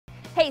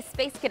Hey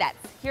Space Cadets,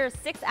 here are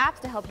 6 apps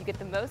to help you get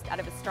the most out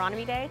of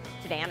Astronomy Day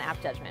today on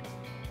AppJudgment.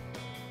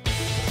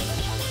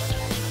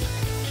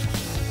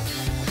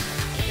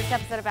 This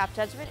episode of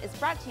AppJudgment is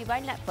brought to you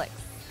by Netflix.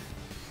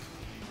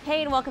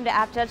 Hey and welcome to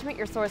AppJudgment,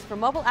 your source for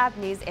mobile app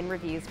news and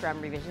reviews from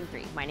Revision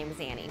 3. My name is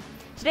Annie.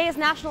 Today is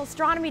National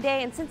Astronomy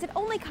Day, and since it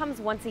only comes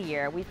once a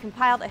year, we've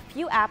compiled a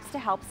few apps to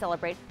help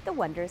celebrate the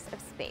wonders of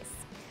space.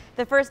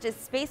 The first is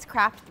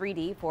Spacecraft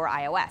 3D for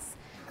iOS.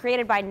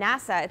 Created by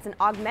NASA, it's an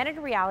augmented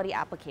reality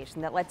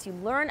application that lets you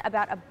learn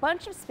about a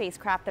bunch of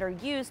spacecraft that are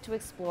used to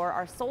explore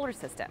our solar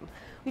system.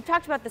 We've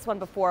talked about this one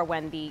before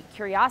when the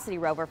Curiosity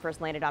rover first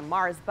landed on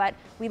Mars, but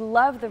we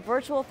love the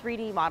virtual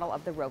 3D model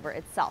of the rover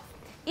itself.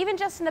 Even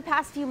just in the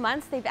past few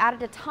months, they've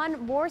added a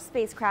ton more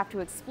spacecraft to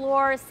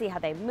explore, see how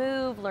they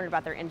move, learn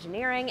about their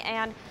engineering,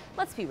 and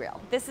let's be real,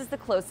 this is the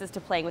closest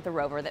to playing with a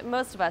rover that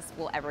most of us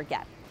will ever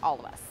get, all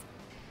of us.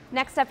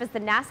 Next up is the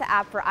NASA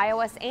app for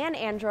iOS and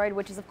Android,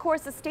 which is of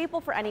course a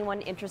staple for anyone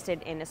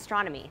interested in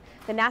astronomy.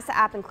 The NASA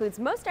app includes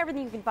most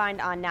everything you can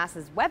find on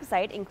NASA's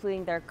website,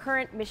 including their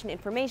current mission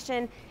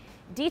information,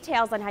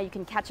 details on how you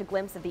can catch a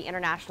glimpse of the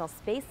International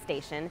Space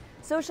Station,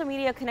 social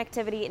media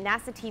connectivity,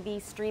 NASA TV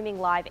streaming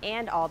live,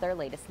 and all their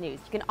latest news.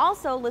 You can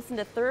also listen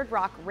to Third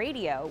Rock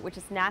Radio, which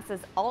is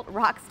NASA's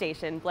alt-rock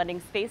station,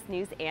 blending space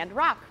news and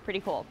rock.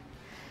 Pretty cool.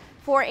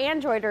 For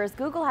Androiders,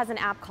 Google has an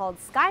app called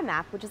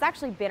SkyMap, which has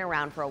actually been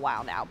around for a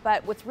while now.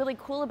 But what's really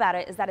cool about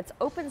it is that it's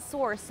open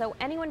source, so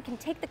anyone can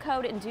take the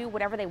code and do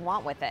whatever they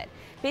want with it.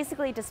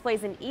 Basically, it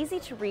displays an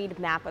easy-to-read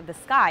map of the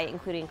sky,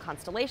 including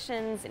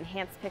constellations,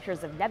 enhanced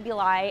pictures of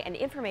nebulae, and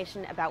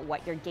information about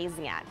what you're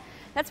gazing at.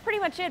 That's pretty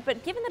much it,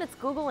 but given that it's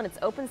Google and it's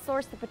open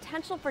source, the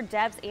potential for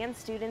devs and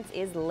students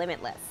is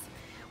limitless.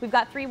 We've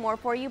got 3 more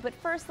for you, but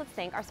first let's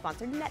thank our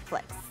sponsor,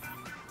 Netflix.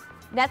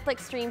 Netflix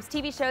streams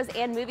TV shows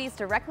and movies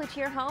directly to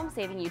your home,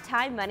 saving you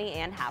time, money,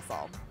 and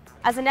hassle.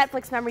 As a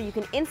Netflix member, you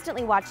can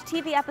instantly watch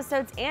TV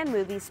episodes and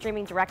movies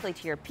streaming directly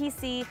to your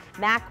PC,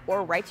 Mac,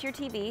 or right to your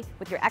TV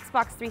with your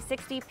Xbox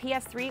 360,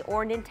 PS3,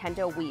 or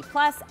Nintendo Wii,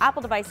 plus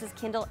Apple devices,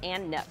 Kindle,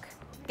 and Nook.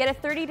 Get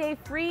a 30-day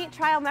free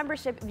trial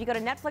membership if you go to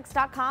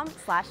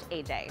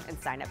netflix.com/AJ and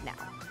sign up now.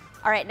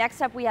 All right,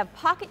 next up we have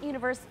Pocket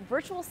Universe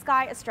Virtual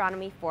Sky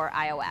Astronomy for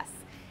iOS.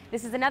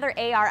 This is another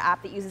AR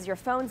app that uses your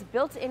phone's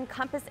built-in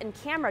compass and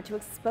camera to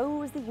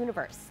expose the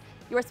universe.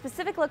 Your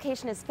specific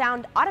location is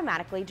found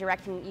automatically,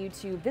 directing you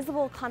to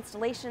visible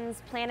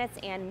constellations, planets,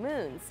 and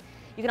moons.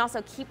 You can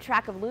also keep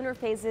track of lunar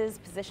phases,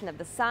 position of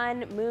the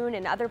sun, moon,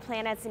 and other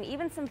planets, and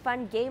even some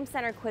fun Game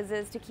Center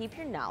quizzes to keep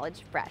your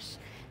knowledge fresh.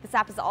 This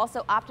app is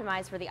also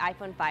optimized for the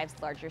iPhone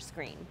 5's larger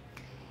screen.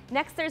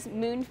 Next, there's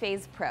Moon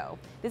Phase Pro.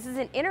 This is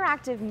an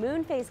interactive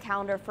moon phase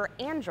calendar for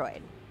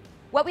Android.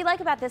 What we like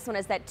about this one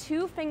is that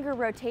 2-finger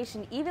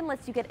rotation even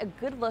lets you get a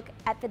good look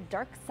at the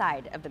dark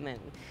side of the moon.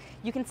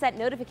 You can set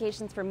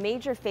notifications for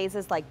major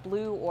phases like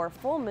blue or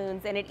full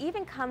moons, and it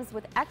even comes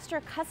with extra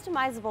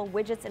customizable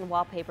widgets and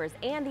wallpapers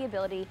and the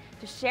ability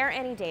to share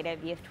any data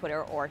via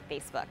Twitter or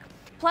Facebook.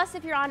 Plus,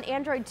 if you're on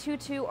Android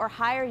 2.2 or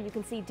higher, you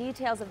can see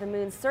details of the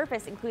moon's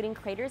surface, including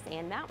craters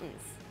and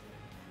mountains.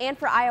 And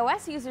for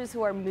iOS users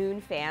who are moon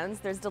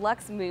fans, there's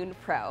Deluxe Moon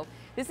Pro.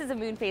 This is a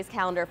moon phase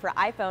calendar for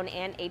iPhone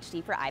and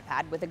HD for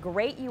iPad with a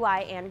great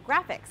UI and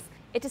graphics.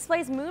 It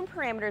displays moon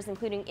parameters,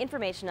 including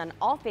information on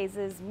all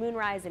phases,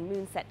 moonrise and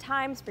moonset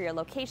times for your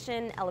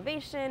location,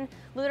 elevation,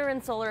 lunar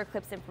and solar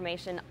eclipse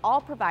information,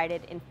 all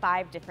provided in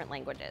 5 different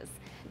languages.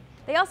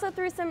 They also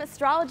threw some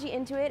astrology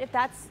into it if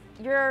that's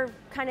your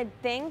kind of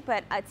thing,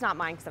 but it's not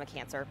mine because I'm a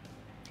Cancer.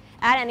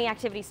 Add any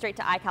activity straight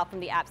to iCal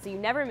from the app so you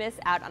never miss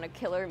out on a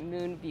killer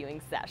moon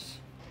viewing sesh.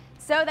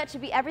 So that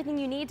should be everything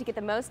you need to get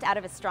the most out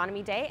of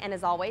Astronomy Day, and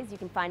as always, you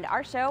can find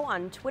our show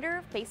on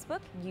Twitter, Facebook,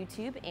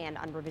 YouTube, and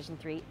on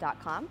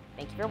revision3.com.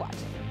 Thank you for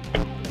watching.